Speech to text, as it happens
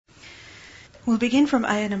We'll begin from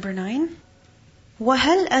ayah number 9.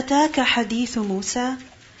 وَهَلْ أَتَاكَ حَدِيثُ مُوسَى?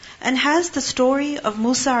 And has the story of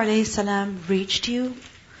Musa alayhi salam reached you?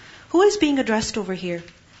 Who is being addressed over here?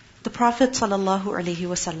 The Prophet sallallahu alaihi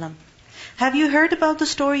wasallam. Have you heard about the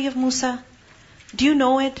story of Musa? Do you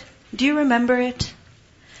know it? Do you remember it?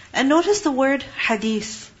 And notice the word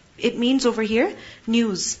hadith. It means over here,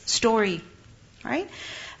 news, story. Right?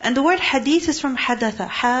 And the word hadith is from hadatha,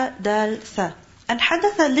 ha-dal-tha. And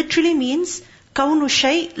hadatha literally means كَوْنُ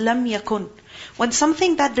شَيْء لَمْ يَكُنْ. When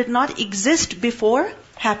something that did not exist before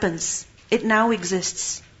happens, it now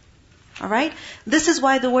exists. Alright? This is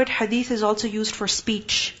why the word hadith is also used for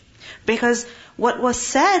speech. Because what was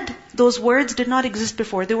said, those words did not exist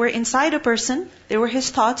before. They were inside a person, they were his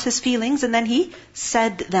thoughts, his feelings, and then he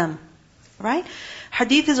said them. Right?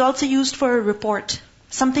 Hadith is also used for a report.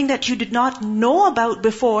 Something that you did not know about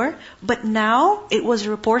before, but now it was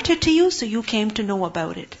reported to you, so you came to know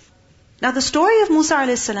about it. Now the story of Musa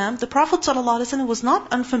a.s., the Prophet ﷺ was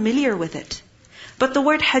not unfamiliar with it. But the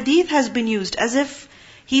word hadith has been used as if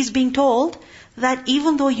he's being told that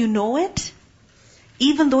even though you know it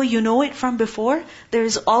from before, there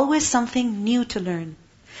is always something new to learn.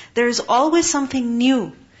 There is always something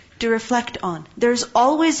new to reflect on. There is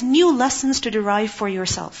always new lessons to derive for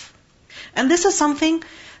yourself. And this is something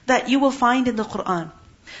that you will find in the Qur'an.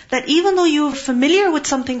 That even though you're familiar with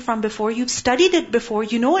something from before, you've studied it before,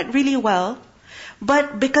 you know it really well,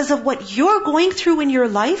 but because of what you're going through in your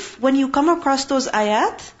life, when you come across those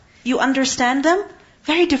ayat, you understand them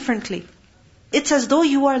very differently. It's as though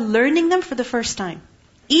you are learning them for the first time.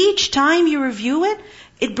 Each time you review it,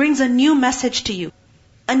 it brings a new message to you,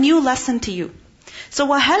 a new lesson to you. So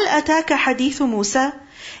وَهَلْ أَتَاكَ حَدِيثُ مُوسَى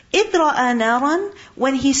إِذْ رَأَى نَارًا,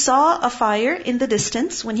 when he saw a fire in the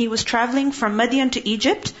distance, when he was traveling from Madian to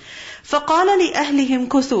Egypt, فَقَالَ لِأَهْلِهِمْ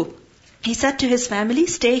كُثُوا, he said to his family,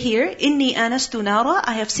 stay here, إِنِّي آنَسْتُ نَارًا,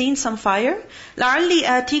 I have seen some fire, لَعَلِّي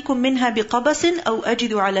آتِيكُم مِّنْهَا بِقَبَسٍ أَوْ أَجِدُ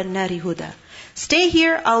عَلَى النَّارِ هُدًى. Stay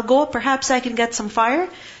here, I'll go, perhaps I can get some fire,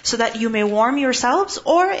 so that you may warm yourselves,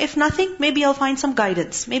 or if nothing, maybe I'll find some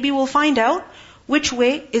guidance. Maybe we'll find out which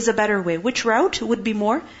way is a better way, which route would be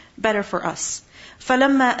more better for us.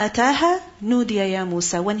 فَلَمَّا أَتَاهَا نُودِيَ يَا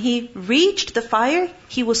مُوسَى. When he reached the fire,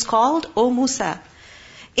 he was called, O Musa.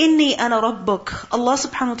 إِنِّي أَنَا رَبُّكَ. Allah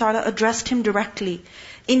subhanahu wa ta'ala addressed him directly.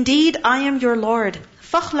 Indeed, I am your Lord.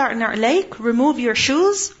 فَخْلَعْ نَعْلَيْكَ. Remove your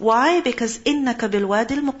shoes. Why? Because إِنَّكَ بِالْوَادِ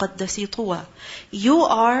الْمُقَدَّسِ طُوَى. You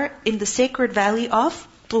are in the sacred valley of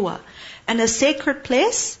Tuwa. And a sacred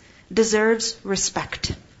place deserves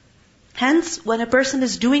respect. Hence, when a person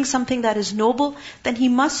is doing something that is noble, then he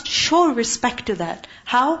must show respect to that.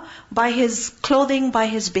 How? By his clothing, by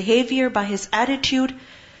his behavior, by his attitude.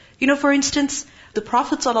 For instance, the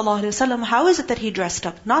Prophet ﷺ, how is it that he dressed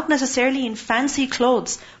up? Not necessarily in fancy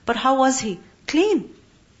clothes, but how was he? Clean.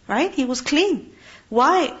 Right? He was clean.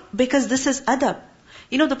 Why? Because this is adab.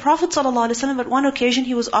 The Prophet ﷺ, at one occasion,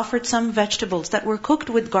 he was offered some vegetables that were cooked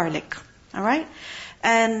with garlic. Alright?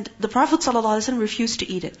 And the Prophet ﷺ refused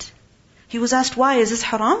to eat it. He was asked, why? Is this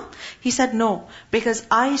haram? He said, no, because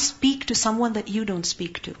I speak to someone that you don't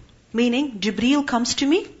speak to. Meaning, Jibreel comes to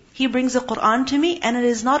me, he brings the Qur'an to me, and it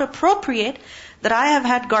is not appropriate that I have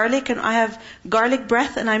had garlic and I have garlic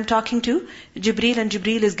breath and I'm talking to Jibreel and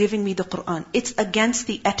Jibreel is giving me the Qur'an. It's against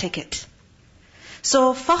the etiquette.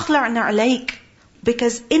 So, فَخْلَعْ نَعْلَيْكَ,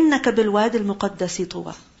 because إِنَّكَ بِالْوَادِ الْمُقَدَّسِ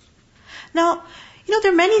طُوَى. Now,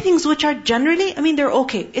 there are many things which are generally, they're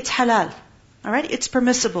okay. It's halal. Alright? It's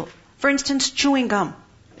permissible. For instance, chewing gum.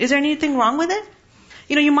 Is there anything wrong with it?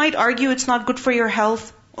 You might argue it's not good for your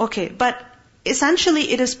health. Okay, but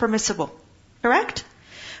essentially it is permissible. Correct?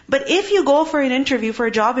 But if you go for an interview, for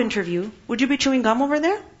a job interview, would you be chewing gum over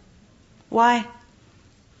there? Why?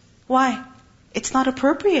 Why? It's not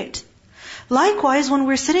appropriate. Likewise, when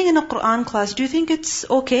we're sitting in a Qur'an class, do you think it's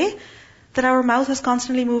okay that our mouth is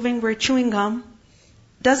constantly moving, we're chewing gum?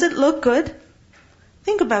 Does it look good?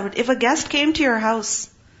 Think about it. If a guest came to your house,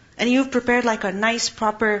 and you've prepared like a nice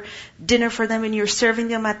proper dinner for them and you're serving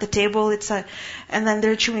them at the table, and then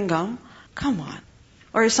they're chewing gum. Come on.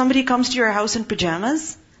 Or if somebody comes to your house in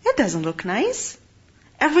pajamas, it doesn't look nice.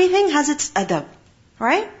 Everything has its adab.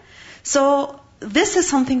 Right? So, this is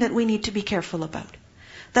something that we need to be careful about.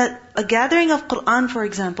 That a gathering of Qur'an, for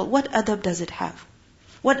example, what adab does it have?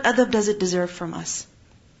 What adab does it deserve from us?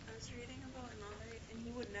 I was reading about Imam Malik, and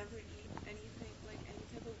he would never eat anything, like any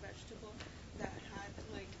type of vegetable that had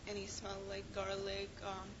like any smell, like garlic,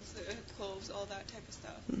 cloves, all that type of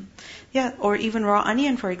stuff. Yeah, or even raw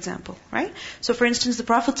onion, for example, right? So for instance, the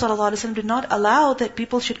Prophet ﷺ did not allow that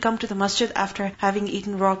people should come to the masjid after having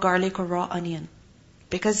eaten raw garlic or raw onion.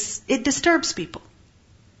 Because it disturbs people.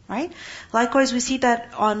 Right? Likewise, we see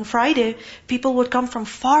that on Friday, people would come from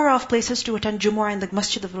far off places to attend Jumu'ah in the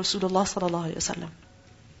masjid of Rasulullah sallallahu alaihi wasallam.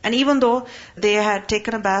 And even though they had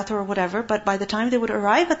taken a bath or whatever, but by the time they would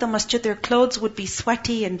arrive at the masjid, their clothes would be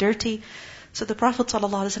sweaty and dirty. So the Prophet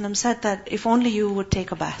ﷺ said that if only you would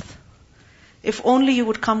take a bath. If only you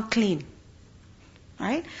would come clean.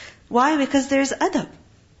 Right? Why? Because there's adab.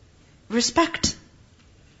 Respect.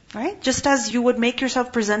 Right? Just as you would make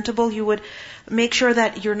yourself presentable, you would make sure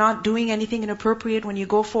that you're not doing anything inappropriate when you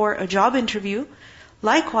go for a job interview.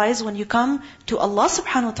 Likewise, when you come to Allah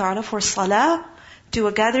subhanahu wa ta'ala for salah, to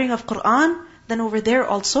a gathering of Qur'an, then over there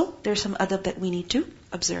also, there's some adab that we need to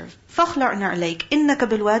observe. فَخْلَعْ نَعْلَيْكَ إِنَّكَ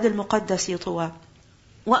بِالْوَادِ الْمُقَدَّسِ طُوَى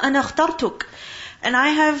وَأَنَا اخْتَرْتُكَ And I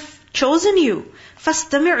have chosen you.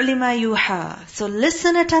 فَاسْتَمِعْ لِمَا يُوحَى So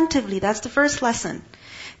listen attentively. That's the first lesson.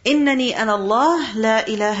 إِنَّنِي أَنَا اللَّهِ لَا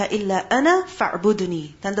إِلَهَ إِلَّا أَنَا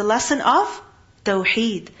فَاعْبُدْنِي Then the lesson of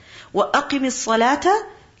Tawheed. وَأَقِمِ الصَّلَاةَ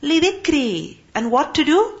لِذِكْرِي And what to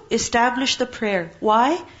do? Establish the prayer.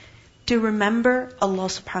 Why? To remember Allah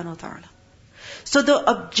subhanahu wa ta'ala. So the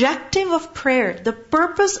objective of prayer, the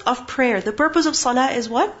purpose of prayer, the purpose of salah is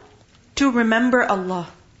what? To remember Allah.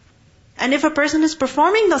 And if a person is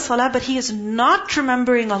performing the salah but he is not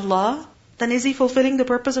remembering Allah, then is he fulfilling the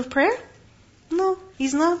purpose of prayer? No,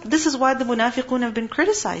 he's not. This is why the munafiqun have been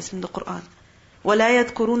criticized in the Qur'an. وَلَا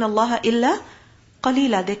يَذْكُرُونَ اللَّهَ إِلَّا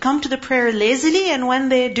قَلِيلًا They come to the prayer lazily, and when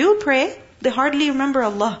they do pray, they hardly remember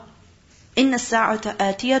Allah. إِنَّ السَّاعَةَ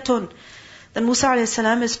آتِيَةٌ Then Musa a.s.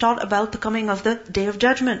 is taught about the coming of the Day of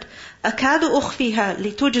Judgment. أَكَادُ أُخْفِيهَا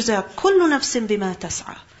لِتُجْزَى كُلُّ نَفْسٍ بِمَا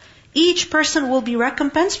تَسْعَى Each person will be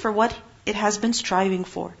recompensed for what it has been striving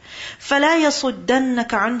for. فَلَا يَصُدَّنَّكَ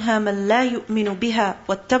عَنْهَا مَنْ لَا يُؤْمِنُ بِهَا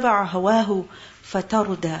وَاتَّبَعَ هَوَاهُ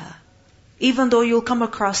فَتَرْدَى Even though you'll come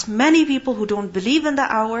across many people who don't believe in the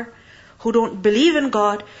hour, who don't believe in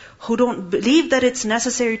God, who don't believe that it's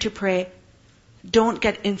necessary to pray, don't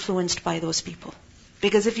get influenced by those people.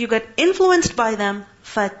 Because if you get influenced by them,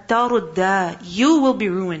 فَتَرُدَّى You will be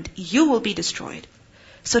ruined. You will be destroyed.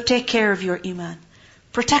 So take care of your iman.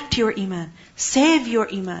 Protect your iman. Save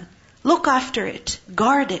your iman. Look after it.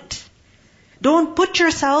 Guard it. Don't put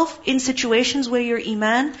yourself in situations where your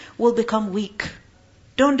iman will become weak.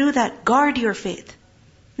 Don't do that. Guard your faith.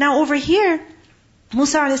 Now over here,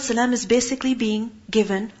 Musa a.s. is basically being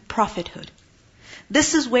given prophethood.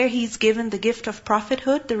 This is where he's given the gift of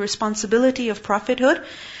prophethood, the responsibility of prophethood.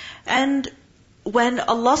 And when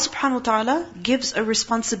Allah subhanahu wa ta'ala gives a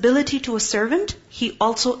responsibility to a servant, He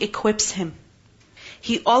also equips him.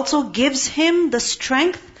 He also gives him the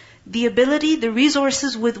strength, the ability, the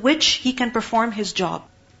resources with which he can perform his job.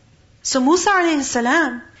 So Musa alayhi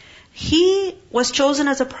salam, he was chosen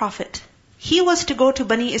as a prophet. He was to go to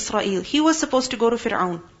Bani Israel. He was supposed to go to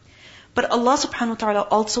Fir'aun. But Allah subhanahu wa ta'ala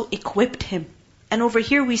also equipped him. And over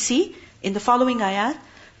here we see, in the following ayat,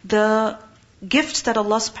 the gifts that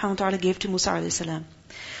Allah subhanahu wa ta'ala gave to Musa alayhi salam.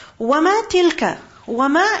 وَمَا تِلْكَ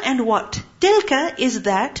Wama and what? Tilka is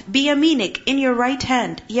that, biyaminik, in your right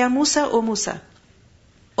hand. Ya Musa, O Musa.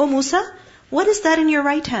 O Musa, what is that in your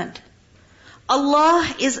right hand? Allah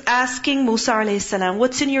is asking Musa alayhi salam,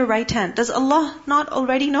 what's in your right hand? Does Allah not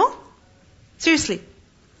already know? Seriously.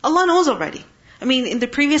 Allah knows already. I mean, in the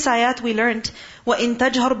previous ayat we learned, وَإِن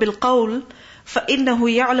تَجْهَرْ بِالْقَوْلِ فَإِنَّهُ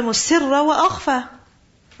يَعْلَمُ السِّرَّ وَأَخْفَى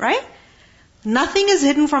Right? Nothing is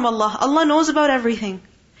hidden from Allah. Allah knows about everything.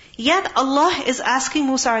 Yet Allah is asking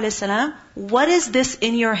Musa alayhi salam, what is this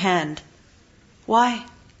in your hand? Why?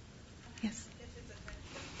 Yes.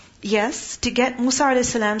 Yes, to get Musa alayhi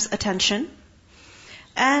salam's attention.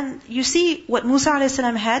 And you see, what Musa alayhi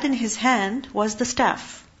salam had in his hand was the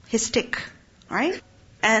staff, his stick, right?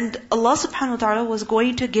 And Allah subhanahu wa ta'ala was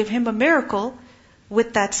going to give him a miracle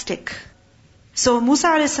with that stick. So Musa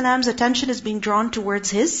alayhi salam's attention is being drawn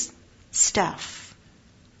towards his staff.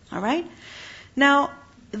 Alright? Now,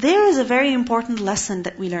 there is a very important lesson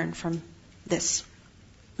that we learn from this.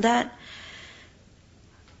 That,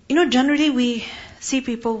 generally we see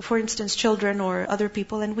people, for instance, children or other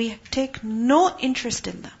people, and we take no interest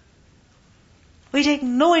in them. We take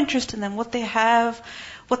no interest in them, what they have,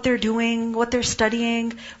 what they're doing, what they're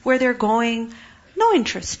studying, where they're going. No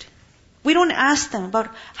interest. We don't ask them about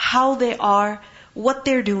how they are, what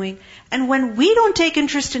they're doing. And when we don't take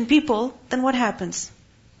interest in people, then what happens?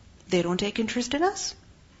 They don't take interest in us.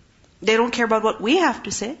 They don't care about what we have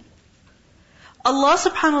to say. Allah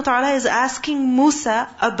subhanahu wa ta'ala is asking Musa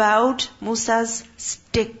about Musa's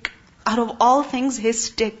stick. Out of all things, his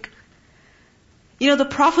stick. The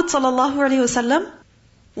Prophet sallallahu alaihi wasallam,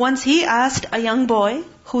 once he asked a young boy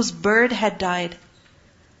whose bird had died,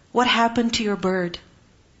 what happened to your bird?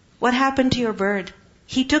 What happened to your bird?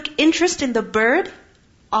 He took interest in the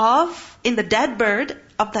dead bird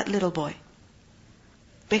of that little boy.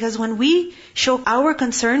 Because when we show our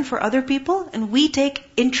concern for other people and we take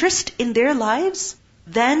interest in their lives,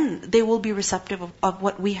 then they will be receptive of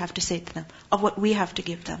what we have to say to them, of what we have to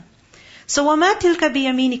give them. So وَمَا تِلْكَ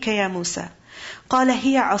بِيَمِينِكَ يَا مُوسَى قَالَ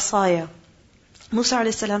هِيَ عَصَايَ. Musa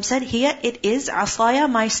alayhi salam said, "Here it is asaya,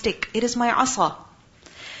 my stick. It is my asa."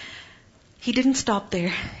 He didn't stop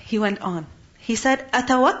there. He went on. He said,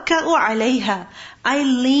 أَتَوَكَّأُ عَلَيْهَا. I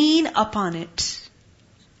lean upon it.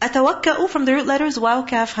 أَتَوَكَّأُ from the root letters waw,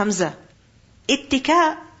 kaf, hamza.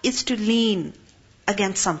 Ittika is to lean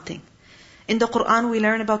against something. In the Quran we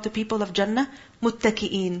learn about the people of Jannah,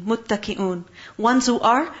 muttaki'een, muttaki'un, ones who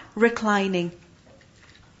are reclining.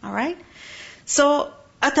 Alright? So,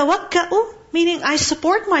 أَتَوَكَّأُ meaning I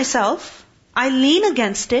support myself, I lean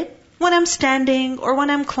against it when I'm standing or when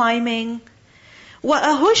I'm climbing.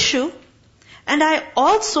 وَأَهُشُّ and I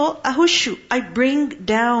also, ahushu, I bring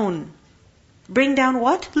down. Bring down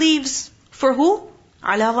what? Leaves. For who?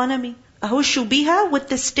 Ala ghanami. Ahushu biha, with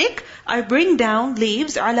the stick, I bring down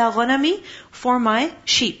leaves, ala ghanami, for my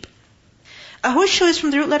sheep. Ahushu is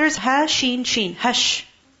from the root letters ha, sheen, sheen, hush.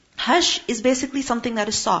 Hush is basically something that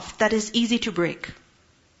is soft, that is easy to break.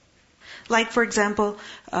 Like for example,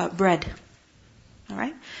 bread.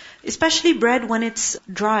 Alright? Especially bread when it's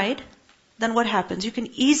dried, then what happens? You can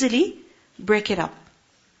easily break it up.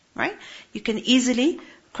 Right? You can easily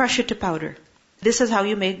crush it to powder. This is how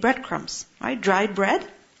you make breadcrumbs. Right? Dried bread,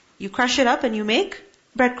 you crush it up and you make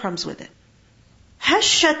breadcrumbs with it.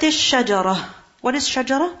 Hashatish shajara. What is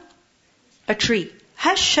shajara? A tree.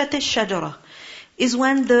 Hashatish shajara is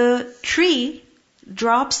when the tree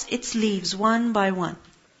drops its leaves one by one.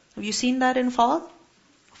 Have you seen that in fall?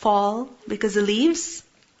 Fall, because the leaves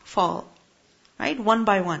fall. Right? One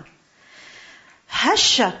by one.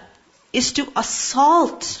 Hasha is to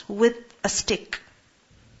assault with a stick.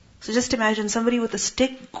 So just imagine somebody with a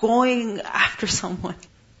stick going after someone.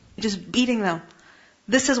 Just beating them.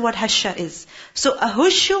 This is what hasha is. So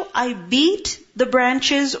ahushu, I beat the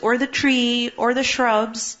branches or the tree or the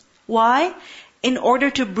shrubs. Why? In order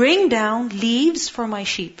to bring down leaves for my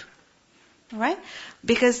sheep. Alright?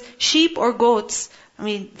 Because sheep or goats,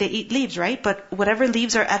 they eat leaves, right? But whatever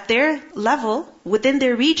leaves are at their level, within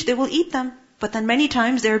their reach, they will eat them. But then many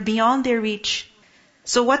times they're beyond their reach.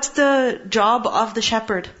 So what's the job of the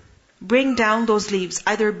shepherd? Bring down those leaves.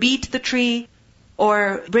 Either beat the tree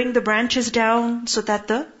or bring the branches down so that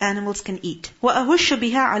the animals can eat. وَأَهُشُّ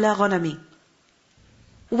بِهَا عَلَى غَنَمِي.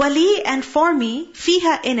 Wali, and for me,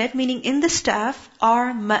 fiha, in it, meaning in the staff,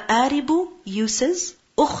 are ma'aribu, uses,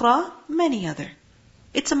 ukhra, many other.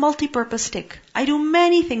 It's a multi-purpose stick. I do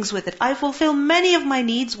many things with it. I fulfill many of my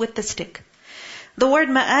needs with the stick. The word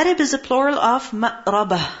ma'arib is a plural of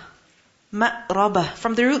ma'rabah. Ma'rabah.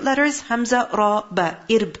 From the root letters, hamza, ra, ba,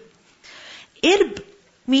 irb. Irb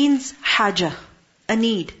means haja, a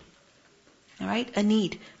need. Alright? A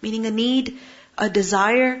need. Meaning a need, a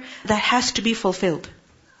desire that has to be fulfilled.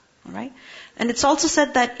 Alright? And it's also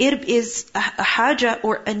said that irb is a haja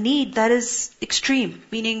or a need that is extreme.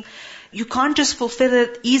 Meaning you can't just fulfill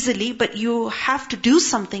it easily, but you have to do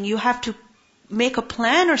something. You have to make a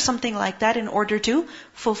plan or something like that in order to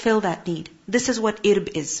fulfill that need. This is what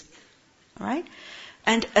irb is. Alright?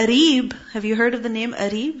 And arib, have you heard of the name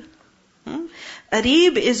arib?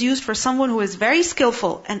 Arib is used for someone who is very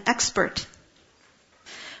skillful and expert.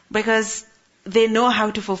 Because they know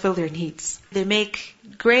how to fulfill their needs. They make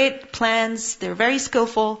great plans, they're very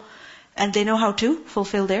skillful, and they know how to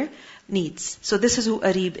fulfill their needs. So this is who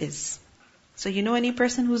arib is. So you know any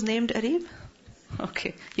person who's named arib?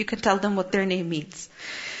 Okay, you can tell them what their name means.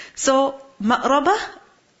 So, ma'raba,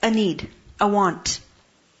 a need, a want.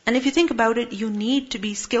 And if you think about it, you need to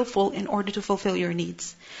be skillful in order to fulfill your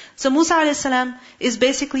needs. So Musa a.s. is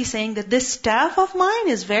basically saying that this staff of mine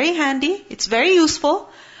is very handy, it's very useful.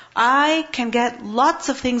 I can get lots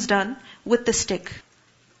of things done with the stick.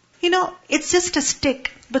 It's just a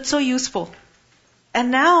stick, but so useful. And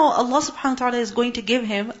now Allah subhanahu wa ta'ala is going to give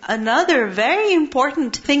him another very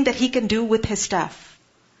important thing that he can do with his staff.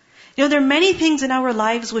 There are many things in our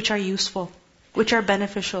lives which are useful, which are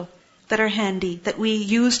beneficial, that are handy, that we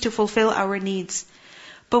use to fulfill our needs.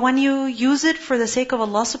 But when you use it for the sake of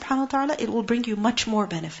Allah subhanahu wa ta'ala, it will bring you much more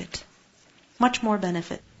benefit. Much more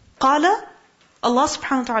benefit. Qala, Allah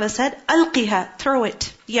subhanahu wa ta'ala said, Alqiha, throw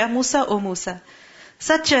it. Ya Musa, O Musa.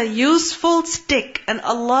 Such a useful stick. And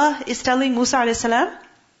Allah is telling Musa a.s.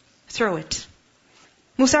 throw it.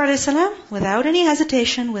 Musa a.s. without any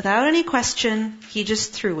hesitation, without any question, he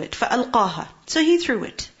just threw it. فَأَلْقَاهَا. So he threw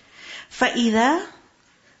it. فَإِذَا,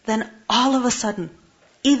 then all of a sudden,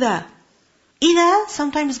 إِذَا, إِذَا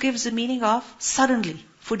sometimes gives the meaning of suddenly.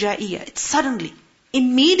 فُجَائِيَّة. It's suddenly.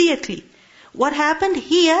 Immediately. What happened?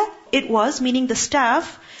 Here, it was, meaning the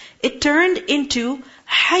staff, it turned into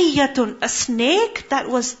حَيَّةٌ, a snake that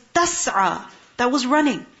was تَسْعَى, that was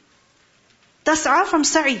running. تَسْعَى from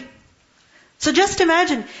sa'i. So just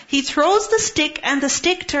imagine, he throws the stick and the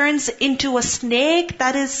stick turns into a snake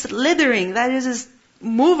that is slithering, that is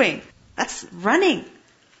moving, that's running.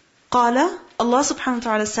 قَالَ, Allah subhanahu wa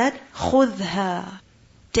ta'ala said, خُذْهَا,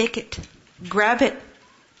 take it, grab it,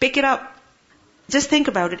 pick it up. Just think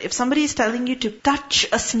about it. If somebody is telling you to touch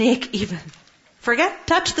a snake even, forget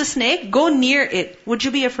touch the snake, go near it. Would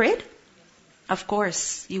you be afraid? Of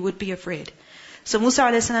course, you would be afraid. So Musa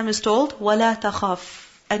a.s. is told, وَلَا تَخَافْ,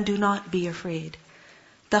 and do not be afraid.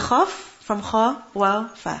 Takhaf from kha, wa,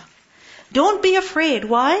 fa. Don't be afraid.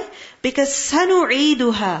 Why? Because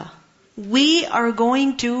سَنُعِيدُهَا, we are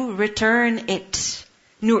going to return it.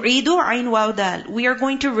 نُعِيدُ عَيْن waw dal. We are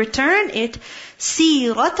going to return it.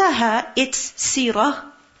 سِيرَتَهَا, its sirah,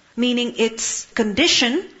 meaning its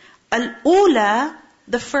condition. Al-ula,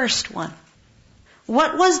 the first one.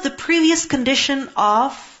 What was the previous condition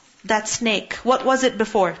of that snake? What was it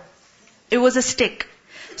before? It was a stick.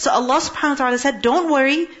 So Allah subhanahu wa ta'ala said, don't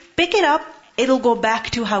worry, pick it up, it'll go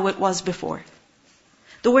back to how it was before.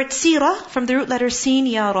 The word sirah, from the root letter sin,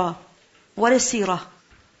 ya ra. What is sirah?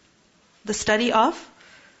 The study of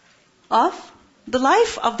the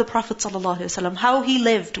life of the Prophet sallallahu alaihi wasallam, how he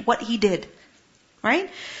lived, what he did. Right?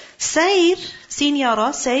 Sayr, sin ya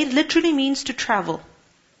ra, sayr literally means to travel.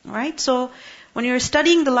 Right? So when you're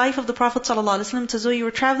studying the life of the Prophet sallallahu alaihi wasallam, it's as though you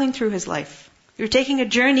were traveling through his life. You're taking a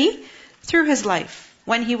journey through his life.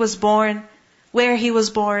 When he was born, where he was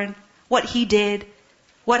born, what he did,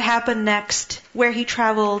 what happened next, where he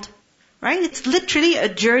traveled. Right? It's literally a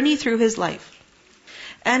journey through his life.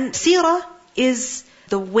 And seerah is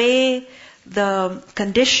the way, the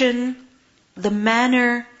condition, the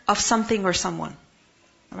manner of something or someone.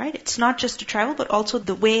 Right? It's not just to travel, but also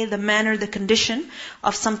the way, the manner, the condition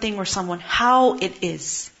of something or someone. How it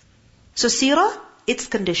is. So seerah, its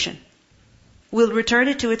condition. We'll return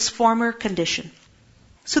it to its former condition.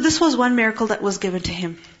 So this was one miracle that was given to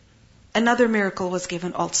him. Another miracle was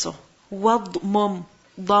given also. وَضْمُمْ,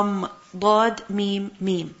 ضم, ضاد, mim,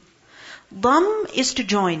 mim. Dam is to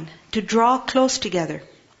join, to draw close together,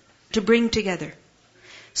 to bring together.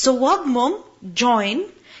 So وَضْمُمْ, join,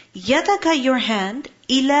 يَدَكَ, your hand,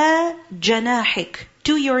 إِلَى جَنَاحِكَ,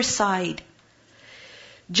 to your side.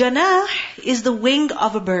 Janah is the wing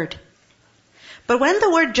of a bird. But when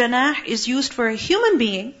the word janah is used for a human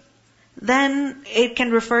being, then it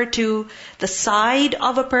can refer to the side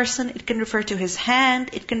of a person, it can refer to his hand,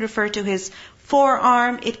 it can refer to his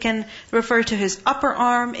forearm, it can refer to his upper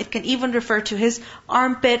arm, it can even refer to his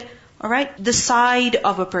armpit, alright? The side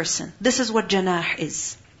of a person. This is what janah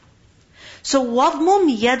is. So,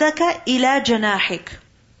 وَضْمُمْ يَدَكَ إِلَى جَنَاحِكَ.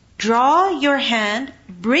 Draw your hand,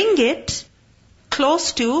 bring it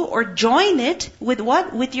close to or join it with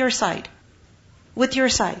what? With your side. With your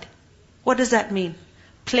side. What does that mean?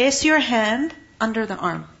 Place your hand under the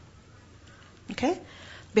arm. Okay?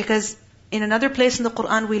 Because in another place in the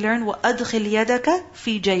Quran we learn, وَأَدْخِلْ يَدَكَ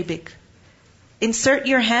فِي جَيْبِكَ. Insert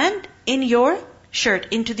your hand in your shirt,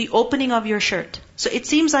 into the opening of your shirt. So it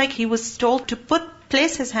seems like he was told to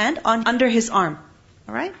place his hand under his arm.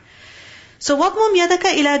 Alright? So وَضْمُمْ يَدَكَ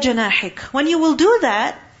إِلَى جَنَاحِكَ. When you will do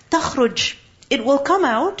that, تَخْرُجْ. It will come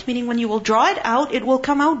out, meaning when you will draw it out, it will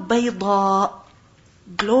come out بَيْضَاء.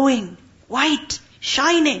 Glowing, white,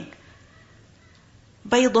 shining.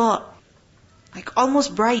 بَيْضَاء. Like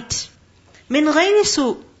almost bright. مِنْ غَيْرِ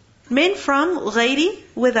سُوء. Min from غَيْرِ,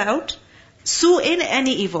 without. Su'in,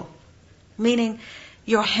 any evil. Meaning,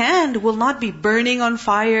 your hand will not be burning on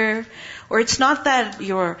fire, or it's not that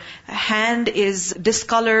your hand is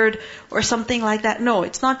discolored or something like that. No,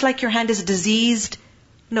 it's not like your hand is diseased.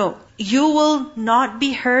 No, you will not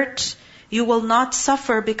be hurt. You will not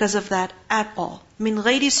suffer because of that at all. Min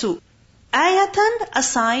ghayri su. Ayatan, a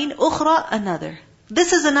sign. Ukhra, another.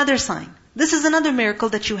 This is another sign. This is another miracle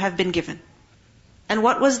that you have been given. And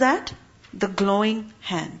what was that? The glowing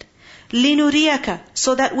hand. Linuriyaka,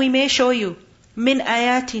 so that we may show you. Min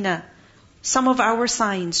ayatina, some of our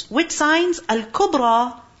signs. Which signs?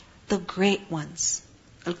 Al-kubra, the great ones.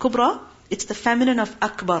 Al-kubra, it's the feminine of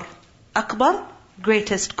akbar. Akbar,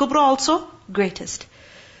 greatest. Kubra also, greatest.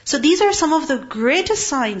 So these are some of the greatest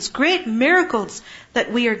signs, great miracles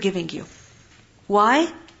that we are giving you.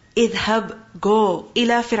 Why? Idhab, go,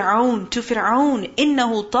 ila Fir'aun, to Fir'aun,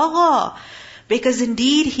 innahu tagha. Because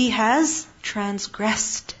indeed he has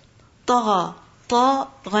transgressed. Tagha, ta,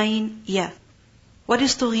 ghain, ya. What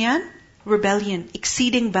is tughyan? Rebellion,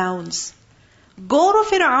 exceeding bounds. Go to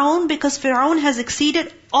Fir'aun because Fir'aun has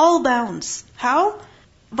exceeded all bounds. How?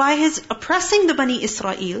 By his oppressing the Bani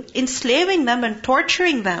Israel, enslaving them and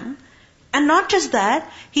torturing them. And not just that,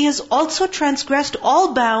 he has also transgressed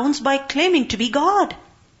all bounds by claiming to be God.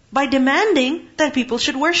 By demanding that people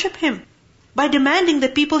should worship him. By demanding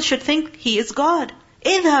that people should think he is God.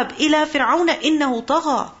 اذهب إلى فرعون إنه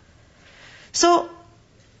طغى. So,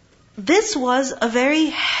 this was a very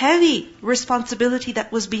heavy responsibility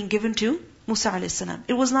that was being given to Musa a.s.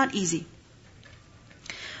 It was not easy.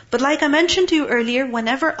 But like I mentioned to you earlier,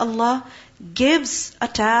 whenever Allah gives a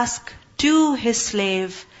task to His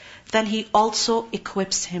slave, then He also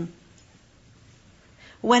equips him.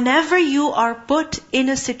 Whenever you are put in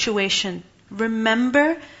a situation,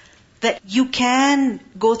 remember that you can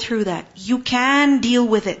go through that. You can deal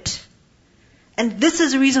with it. And this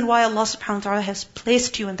is the reason why Allah subhanahu wa ta'ala has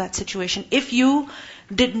placed you in that situation. If you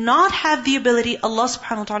did not have the ability, Allah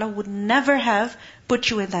subhanahu wa ta'ala would never have put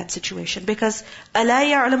you in that situation. Because أَلَا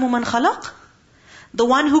يَعْلَمُ مَنْ خَلَقَ? The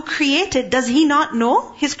one who created, does He not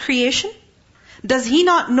know His creation? Does He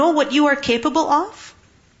not know what you are capable of?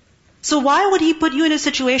 So why would He put you in a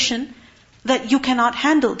situation that you cannot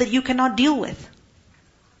handle, that you cannot deal with?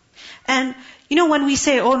 And, when we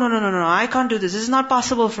say, oh, no, I can't do this is not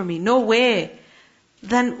possible for me, no way,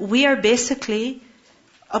 then we are basically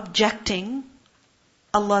objecting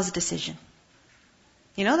Allah's decision.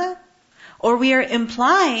 You know that? Or we are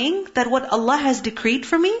implying that what Allah has decreed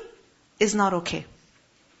for me is not okay.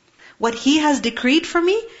 What He has decreed for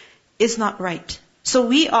me is not right. So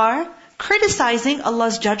we are criticizing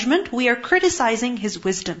Allah's judgment, we are criticizing His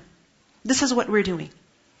wisdom. This is what we're doing.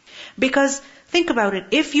 Because, think about it,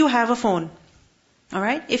 if you have a phone,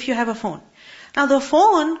 alright? If you have a phone. Now the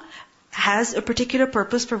phone has a particular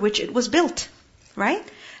purpose for which it was built, right?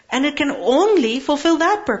 And it can only fulfill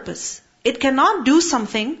that purpose. It cannot do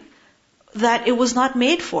something that it was not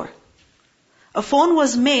made for. A phone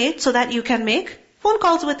was made so that you can make phone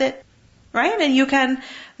calls with it, right? And you can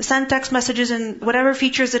send text messages and whatever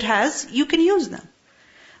features it has, you can use them.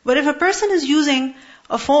 But if a person is using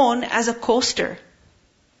a phone as a coaster,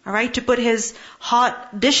 alright, to put his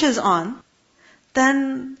hot dishes on,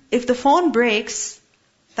 then if the phone breaks,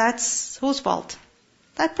 that's whose fault?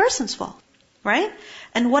 That person's fault, right?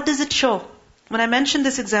 And what does it show? When I mentioned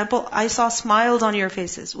this example, I saw smiles on your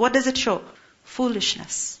faces. What does it show?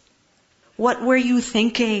 Foolishness. What were you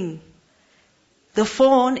thinking? The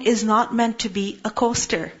phone is not meant to be a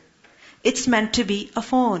coaster. It's meant to be a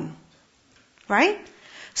phone. Right?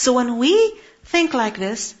 So when we think like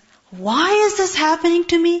this, why is this happening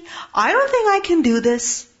to me? I don't think I can do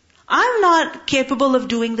this. I'm not capable of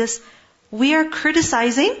doing this. We are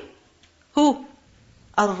criticizing who?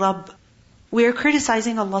 Al-Rabb. We are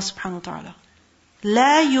criticizing Allah subhanahu wa ta'ala.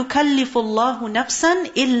 لا يكلف الله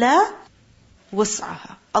نفسا إلا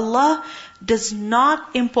وسعها. Allah does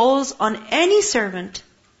not impose on any servant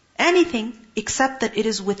anything except that it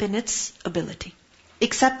is within its ability.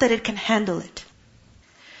 Except that it can handle it.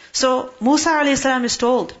 So Musa a.s. is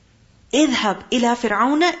told, اذهب إلى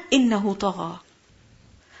فرعون إنه طغى.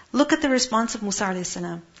 Look at the response of Musa a.s.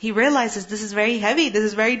 He realizes this is very heavy, this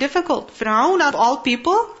is very difficult. Fir'aun of all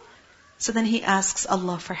people. So then he asks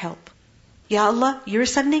Allah for help. Ya Allah, you're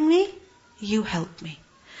sending me? You help me.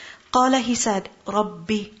 Qala, he said,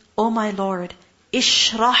 Rabbi, O my Lord,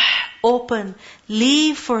 Ishrah, open,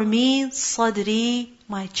 li for me, sadri,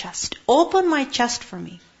 my chest. Open my chest for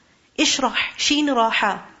me. Ishrah, sheen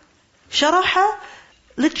raha. Sharaha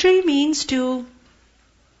literally means to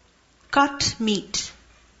cut meat.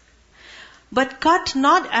 But cut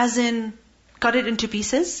not as in cut it into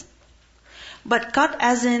pieces, but cut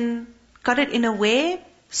as in cut it in a way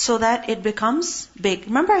so that it becomes big.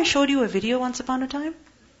 Remember I showed you a video once upon a time?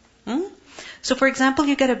 So for example,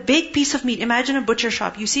 you get a big piece of meat. Imagine a butcher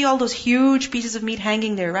shop. You see all those huge pieces of meat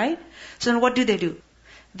hanging there, right? So then what do?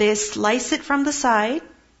 They slice it from the side.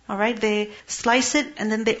 Alright, they slice it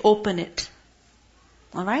and then they open it.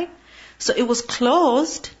 Alright? So it was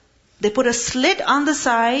closed. They put a slit on the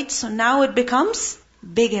side, so now it becomes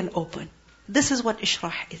big and open. This is what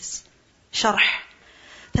ishrah is. Sharh.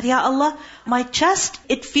 That, Ya Allah, my chest,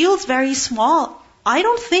 it feels very small. I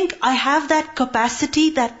don't think I have that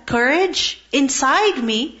capacity, that courage inside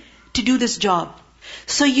me to do this job.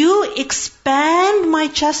 So you expand my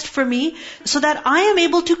chest for me so that I am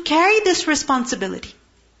able to carry this responsibility.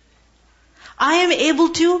 I am able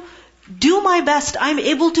to do my best. I am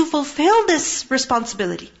able to fulfill this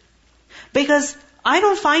responsibility. Because I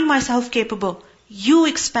don't find myself capable. You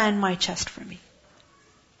expand my chest for me.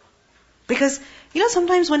 Because,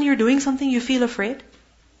 sometimes when you're doing something, you feel afraid.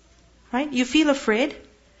 Right? You feel afraid.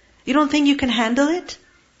 You don't think you can handle it.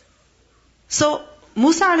 So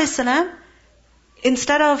Musa alayhi salam,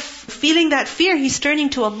 instead of feeling that fear, he's turning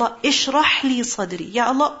to Allah. Ishrah li sadri. Ya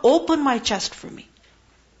Allah, open my chest for me.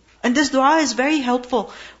 And this dua is very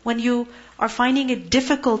helpful when you are finding it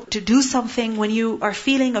difficult to do something, when you are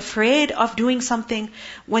feeling afraid of doing something,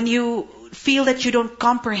 when you feel that you don't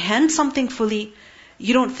comprehend something fully,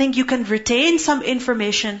 you don't think you can retain some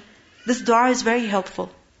information. This dua is very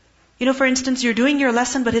helpful. For instance, you're doing your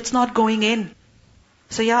lesson, but it's not going in.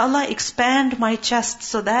 So, Ya Allah, expand my chest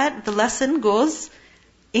so that the lesson goes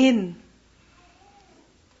in.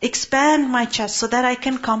 Expand my chest so that I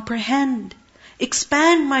can comprehend.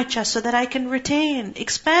 Expand my chest so that I can retain.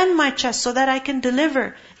 Expand my chest so that I can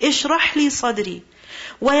deliver. Ishrah li sadri.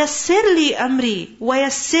 Wayassir li amri.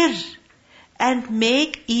 Wayassir. And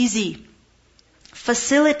make easy.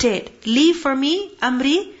 Facilitate. Li for me,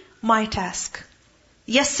 amri, my task.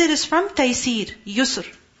 Yassir is from taysir,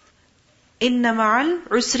 yusr. Inna ma'al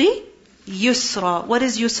usri yusra. What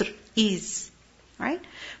is yusr? Ease. Right?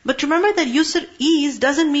 But remember that yusr, ease,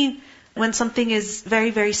 doesn't mean when something is very,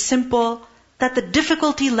 very simple, that the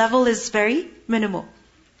difficulty level is very minimal.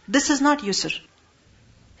 This is not yusr.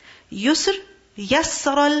 Yusr,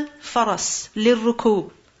 yassar al-faras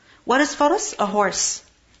lirrukub. What is faras? A horse.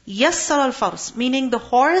 Yassar al-faras, meaning the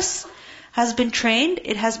horse has been trained,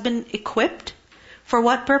 it has been equipped. For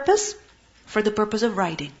what purpose? For the purpose of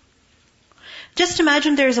riding. Just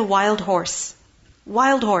imagine there is a wild horse.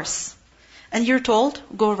 Wild horse. And you're told,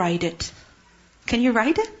 go ride it. Can you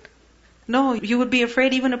ride it? No, you would be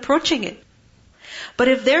afraid even approaching it. But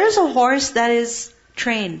if there is a horse that is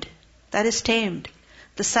trained, that is tamed,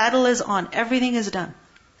 the saddle is on, everything is done,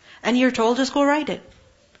 and you're told just go ride it,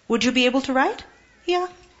 would you be able to ride? Yeah.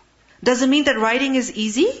 Does it mean that riding is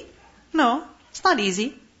easy? No, it's not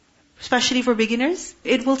easy. Especially for beginners.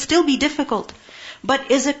 It will still be difficult.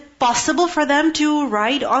 But is it possible for them to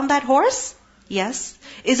ride on that horse? Yes.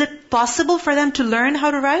 Is it possible for them to learn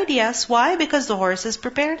how to ride? Yes. Why? Because the horse is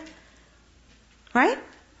prepared. Right?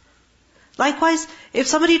 Likewise, if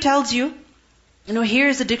somebody tells you, here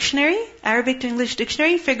is a dictionary, Arabic to English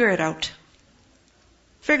dictionary, figure it out.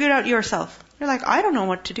 Figure it out yourself. You're like, I don't know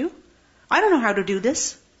what to do. I don't know how to do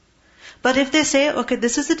this. But if they say, okay,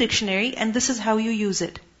 this is the dictionary and this is how you use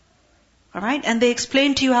it. Alright? And they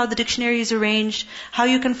explain to you how the dictionary is arranged, how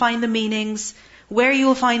you can find the meanings, where you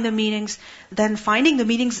will find the meanings. Then finding the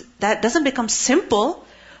meanings, that doesn't become simple,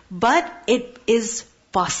 but it is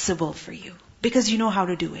possible for you. Because you know how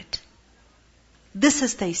to do it. This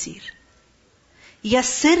is taysir.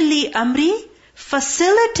 Yassir li amri,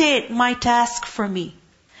 facilitate my task for me.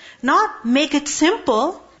 Not make it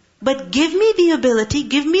simple, but give me the ability,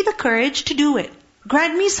 give me the courage to do it.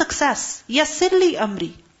 Grant me success. Yassir li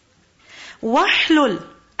amri. Wahlul,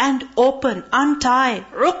 and open, untie,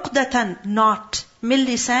 uqdatan, knot, min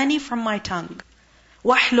lisani, from my tongue.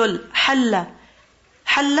 Wahlul, halla.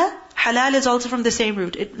 Halla, halal is also from the same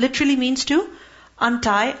root. It literally means to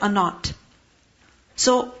untie a knot.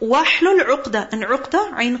 So, wahlul uqda, and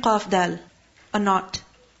uqda, ayn qaf dal, a knot.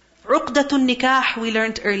 Uqdatun nikah, we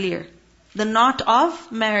learned earlier. The knot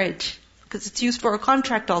of marriage. Because it's used for a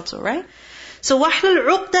contract also, right? So, wahlul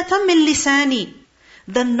uqdatan min lisani.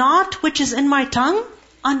 The knot which is in my tongue,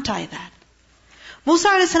 untie that. Musa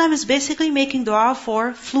a.s. is basically making dua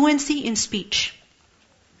for fluency in speech.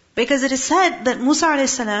 Because it is said that Musa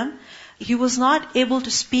a.s., he was not able to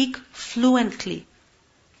speak fluently.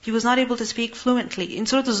 He was not able to speak fluently. In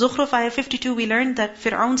Surah Al-Zukhruf, ayah 52, we learned that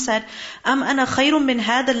Fir'aun said, Am ana khayrun min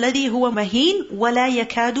hada alladhi huwa mahin, wa la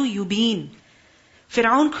yakadu yubin.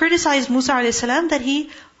 Fir'aun criticized Musa a.s. that he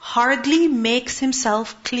hardly makes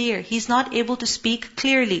himself clear. He's not able to speak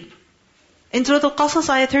clearly. In Surah Al-Qasas,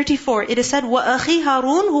 ayah 34, it is said, وَأَخِي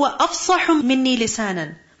هَارُونَ هُوَ أَفْصَحُ مِنِّي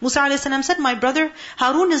لِسَانًا. Musa a.s. said, my brother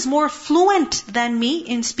Harun is more fluent than me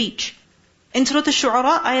in speech. In Surah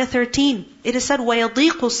Al-Shu'ara, ayah 13, it is said, وَيَضِيقُ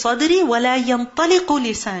الصَّدْرِ وَلَا يَنْطَلِقُ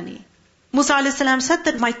لِسَانِي. Musa a.s. said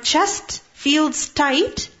that my chest feels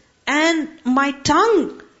tight and my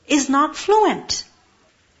tongue is not fluent.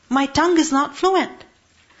 My tongue is not fluent.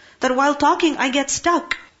 That while talking, I get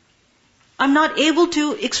stuck. I'm not able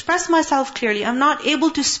to express myself clearly. I'm not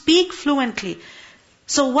able to speak fluently.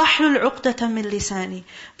 So, wahlul uqdatan min lisani.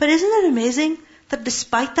 But isn't it amazing that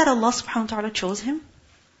despite that Allah subhanahu wa ta'ala chose him?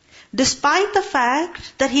 Despite the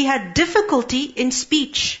fact that he had difficulty in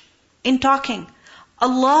speech, in talking,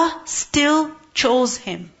 Allah still chose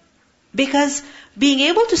him. Because being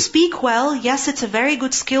able to speak well, yes, it's a very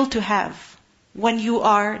good skill to have when you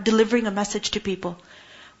are delivering a message to people.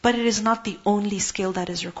 But it is not the only skill that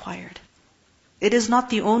is required. It is not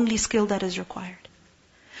the only skill that is required.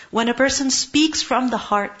 When a person speaks from the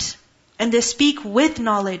heart, and they speak with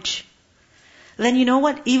knowledge, then you know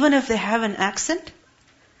what? Even if they have an accent,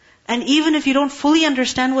 and even if you don't fully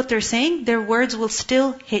understand what they're saying, their words will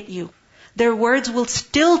still hit you. Their words will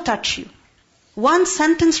still touch you. One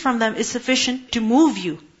sentence from them is sufficient to move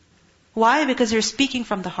you. Why? Because they're speaking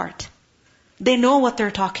from the heart. They know what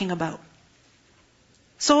they're talking about.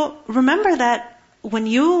 So remember that when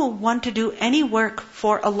you want to do any work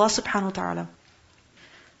for Allah subhanahu wa ta'ala,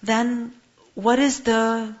 then what is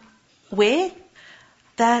the way?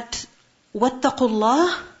 That وَاتَّقُوا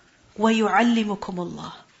اللَّهِ وَيُعَلِّمُكُمُ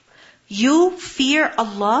اللَّهِ. You fear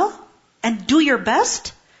Allah and do your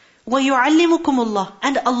best. وَيُعَلِّمُكُمُ اللَّهِ.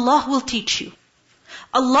 And Allah will teach you.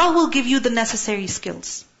 Allah will give you the necessary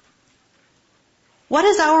skills. What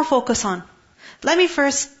is our focus on? Let me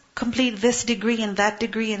first complete this degree and that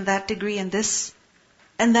degree and that degree and this,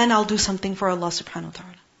 and then I'll do something for Allah subhanahu wa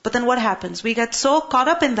ta'ala. But then what happens? We get so caught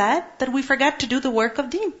up in that we forget to do the work of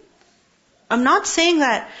deen. I'm not saying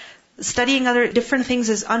that studying other different things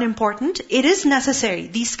is unimportant. It is necessary.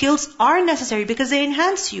 These skills are necessary because they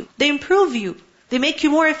enhance you. They improve you. They make you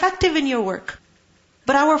more effective in your work.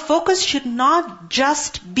 But our focus should not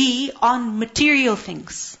just be on material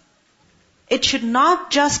things. It should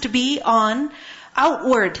not just be on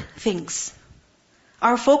outward things.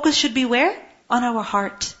 Our focus should be where? On our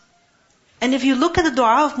heart. And if you look at the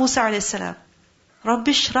dua of Musa alayhi salam, رَبِّ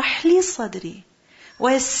اشْرَحْ لِي صَدْرِي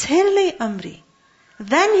وَيَسِّرْ لِي أَمْرِي.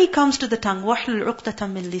 Then he comes to the tongue, وَحْلُلْ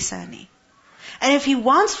عُقْدَةً مِّن لِسَانِي. And if he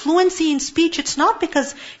wants fluency in speech, it's not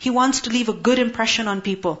because he wants to leave a good impression on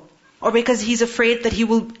people, or because he's afraid that he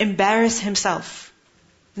will embarrass himself.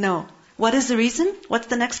 No. What is the reason? What's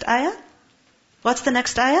the next ayah? What's the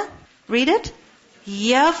next ayah? Read it.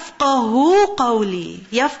 يَفْقَهُ قَوْلِي.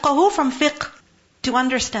 يَفْقَهُ from fiqh, to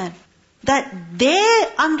understand. That they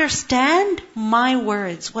understand my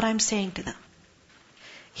words, what I'm saying to them.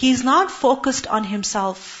 He's not focused on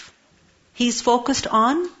himself. He's focused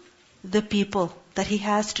on the people that he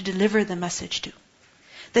has to deliver the message to.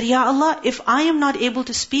 That, Ya Allah, if I am not able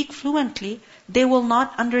to speak fluently, they will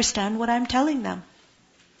not understand what I'm telling them.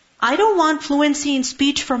 I don't want fluency in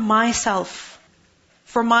speech for myself,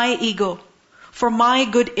 for my ego, for my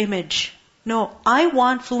good image. No, I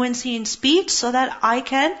want fluency in speech so that I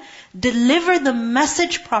can deliver the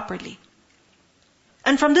message properly.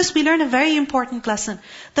 And from this we learn a very important lesson,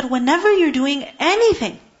 that whenever you're doing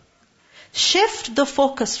anything, shift the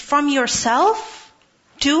focus from yourself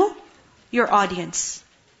to your audience.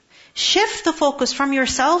 Shift the focus from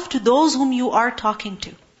yourself to those whom you are talking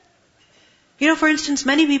to. For instance,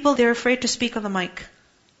 many people, they're afraid to speak on the mic.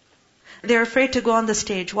 They're afraid to go on the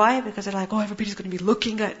stage. Why? Because they're like, everybody's going to be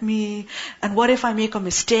looking at me. And what if I make a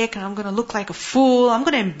mistake and I'm going to look like a fool? I'm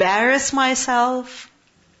going to embarrass myself.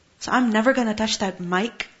 So I'm never going to touch that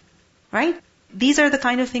mic. Right? These are the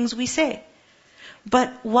kind of things we say.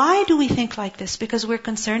 But why do we think like this? Because we're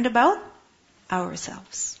concerned about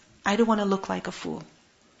ourselves. I don't want to look like a fool.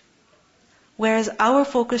 Whereas our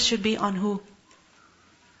focus should be on who?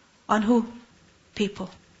 On who?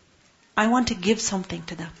 People. I want to give something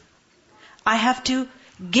to them. I have to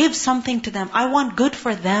give something to them. I want good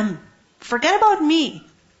for them. Forget about me.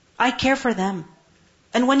 I care for them.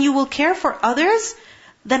 And when you will care for others,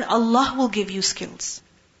 then Allah will give you skills.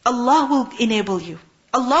 Allah will enable you.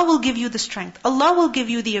 Allah will give you the strength. Allah will give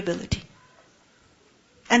you the ability.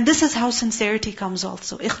 And this is how sincerity comes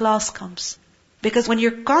also. Ikhlas comes. Because when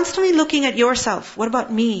you're constantly looking at yourself, what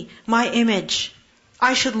about me? My image.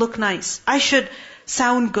 I should look nice. I should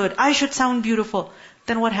sound good. I should sound beautiful.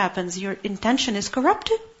 Then what happens? Your intention is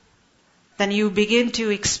corrupted. Then you begin to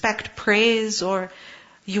expect praise, or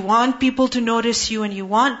you want people to notice you and you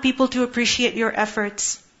want people to appreciate your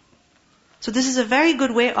efforts. So this is a very good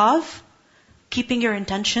way of keeping your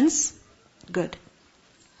intentions good.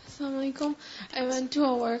 Assalamu alaikum. I went to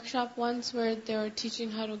a workshop once where they were teaching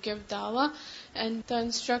how to give dawah, and the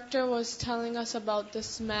instructor was telling us about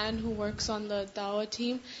this man who works on the dawah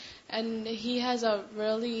team, and he has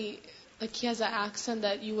he has an accent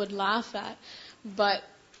that you would laugh at, but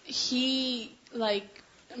he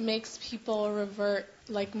makes people revert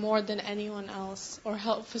more than anyone else, or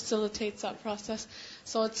facilitates that process.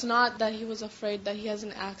 So it's not that he was afraid that he has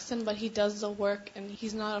an accent, but he does the work and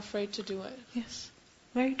he's not afraid to do it. Yes,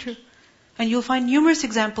 very true. And you'll find numerous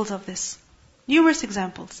examples of this. Numerous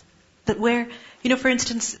examples. That where, for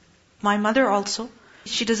instance, my mother also,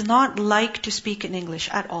 she does not like to speak in English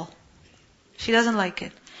at all. She doesn't like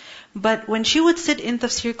it. But when she would sit in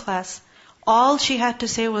tafsir class, all she had to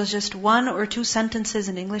say was just 1 or 2 sentences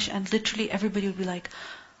in English, and literally everybody would be like,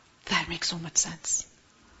 that makes so much sense.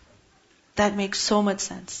 That makes so much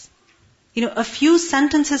sense. A few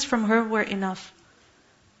sentences from her were enough.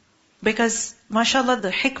 Because, mashallah, the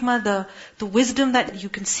hikmah, the wisdom that you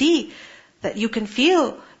can see, that you can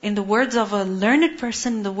feel in the words of a learned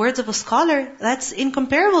person, in the words of a scholar, that's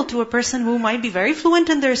incomparable to a person who might be very fluent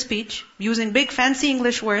in their speech, using big fancy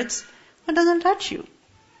English words, but doesn't touch you.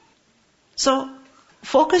 So,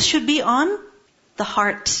 focus should be on the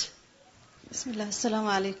heart. Bismillah, assalamu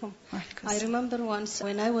alaikum. I remember once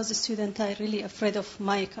when I was a student, I really afraid of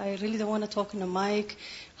mic. I really don't want to talk on a mic.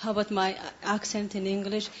 How about my accent in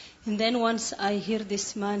English? And then once I hear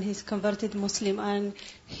this man, he's converted Muslim, and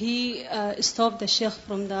he stopped the sheikh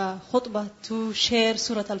from the khutbah to share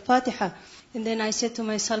Surah Al-Fatiha. And then I said to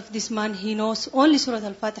myself, this man, he knows only Surah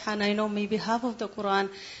Al-Fatiha, and I know maybe half of the Quran.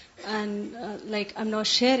 And I'm not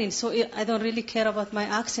sharing, so I don't really care about my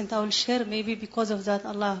accent. I will share, maybe because of that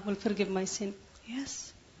Allah will forgive my sin.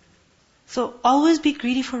 Yes. So always be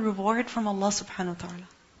greedy for reward from Allah subhanahu wa ta'ala.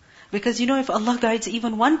 Because if Allah guides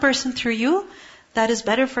even one person through you, that is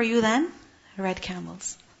better for you than red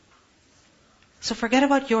camels. So forget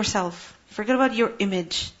about yourself. Forget about your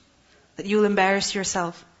image, that you'll embarrass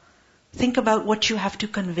yourself. Think about what you have to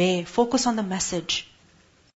convey. Focus on the message.